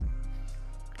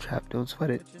Trap, don't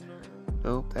sweat it.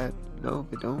 Nope, it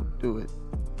don't do it.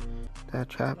 That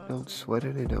trap, don't sweat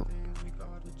it, it don't.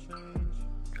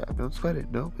 Trap, don't sweat it.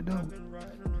 Nope, it don't.